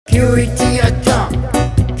Purity at top,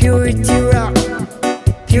 purity rock,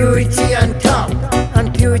 purity on top,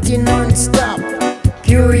 and purity non-stop.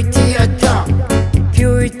 Purity at top,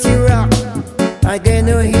 purity rock. I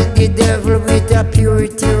gonna hit the devil with a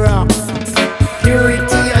purity rock.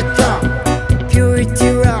 Purity at top, purity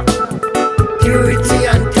rock, purity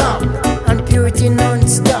on top, and purity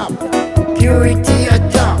non-stop. Purity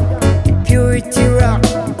at top, purity rock.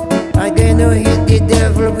 I gonna hit the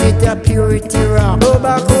devil with a purity rock. Go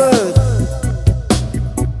backward.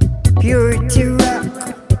 Purity rock,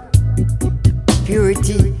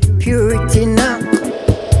 purity, purity knock,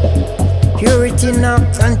 purity knock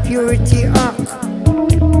and purity arc.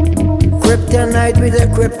 Kryptonite with a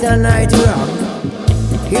kryptonite rock.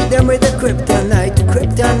 Hit them with a kryptonite,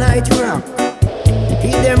 kryptonite rock.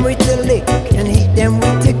 Hit them with a lick and hit them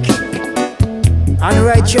with a kick.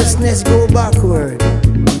 Unrighteousness go backward,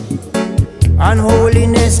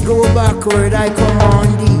 unholiness go backward. I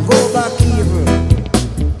command thee, go back evil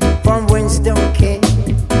from whence thou came.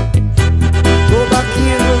 Go back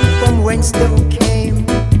evil from whence thou came.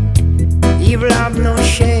 Evil have no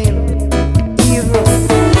shame. Evil have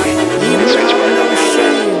no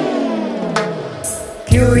shame.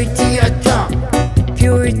 Purity at top,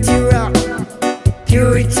 purity rock,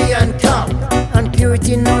 purity on top, and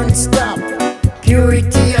purity non-stop.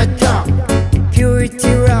 Purity at top,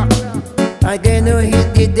 purity rock. I gonna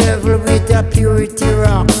hit the devil with a purity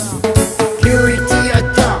rock.